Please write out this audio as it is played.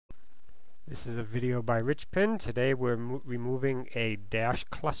This is a video by Richpin. Today we're removing a dash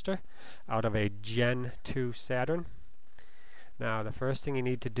cluster out of a Gen 2 Saturn. Now the first thing you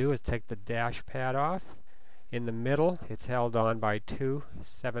need to do is take the dash pad off. In the middle it's held on by two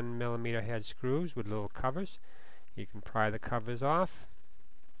 7mm head screws with little covers. You can pry the covers off.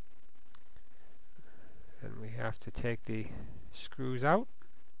 And we have to take the screws out.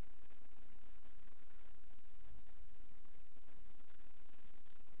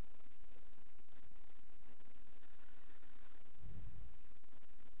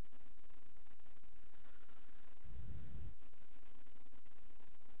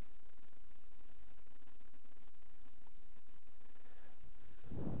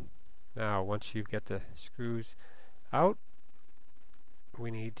 Now once you get the screws out, we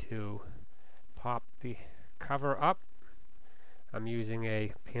need to pop the cover up. I'm using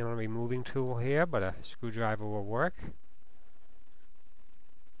a panel removing tool here, but a screwdriver will work.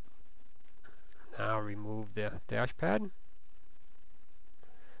 Now remove the dash pad.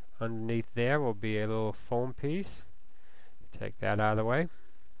 Underneath there will be a little foam piece. Take that out of the way.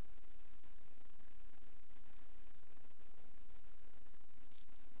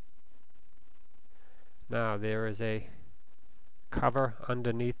 Now there is a cover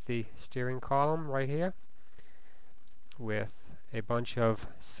underneath the steering column right here with a bunch of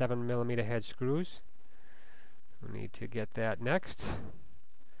 7mm head screws. We need to get that next.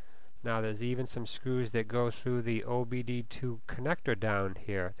 Now there's even some screws that go through the OBD2 connector down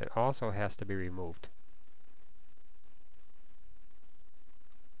here that also has to be removed.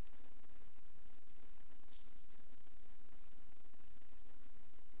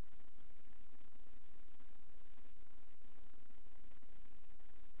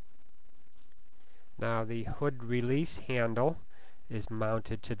 Now the hood release handle is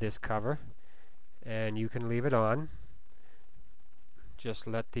mounted to this cover, and you can leave it on. Just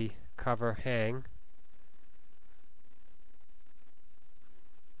let the cover hang.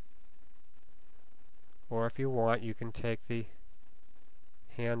 Or if you want, you can take the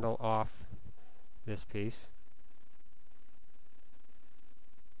handle off this piece.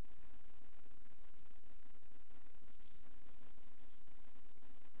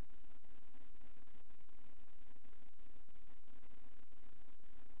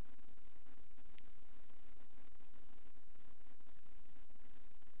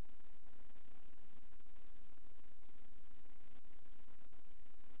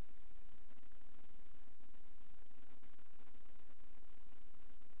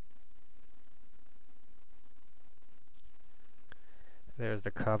 There's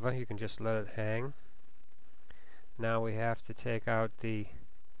the cover. You can just let it hang. Now we have to take out the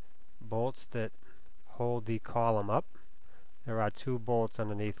bolts that hold the column up. There are two bolts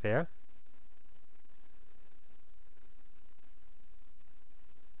underneath there.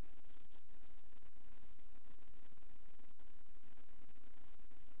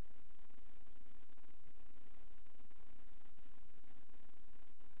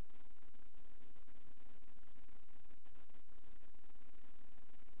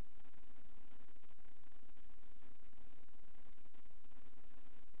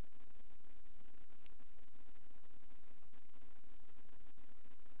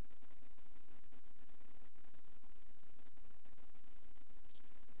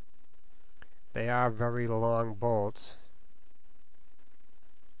 They are very long bolts.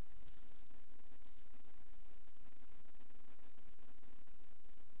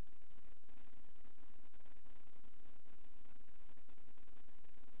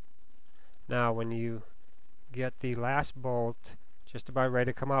 Now when you get the last bolt just about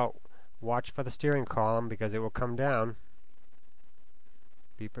ready to come out, watch for the steering column because it will come down.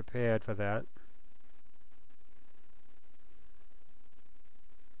 Be prepared for that.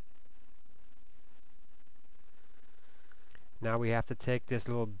 Now we have to take this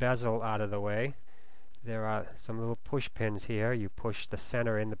little bezel out of the way. There are some little push pins here. You push the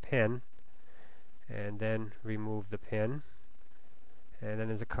center in the pin and then remove the pin. And then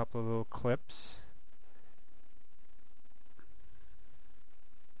there's a couple of little clips.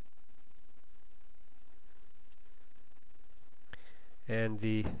 And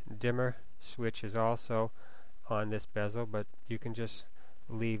the dimmer switch is also on this bezel, but you can just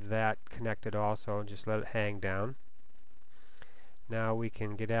leave that connected also and just let it hang down. Now we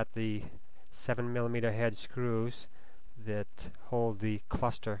can get at the 7mm head screws that hold the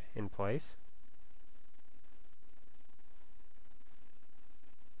cluster in place.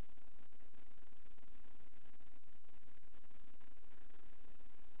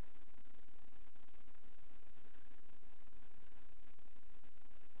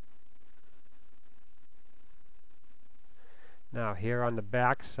 Now here on the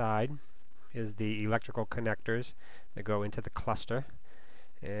back side is the electrical connectors that go into the cluster.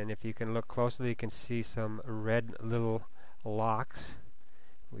 And if you can look closely, you can see some red little locks.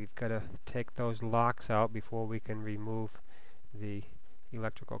 We've got to take those locks out before we can remove the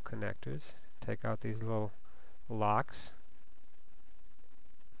electrical connectors. Take out these little locks.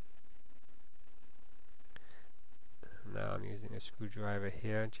 Now I'm using a screwdriver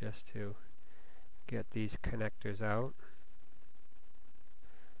here just to get these connectors out.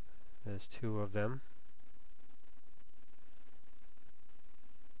 There's two of them.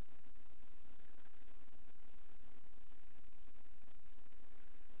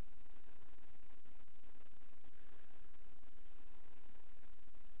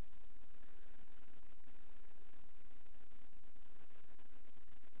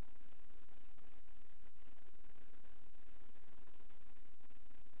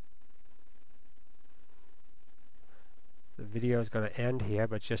 The video is going to end here,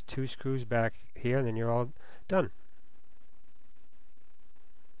 but just 2 screws back here and then you're all done.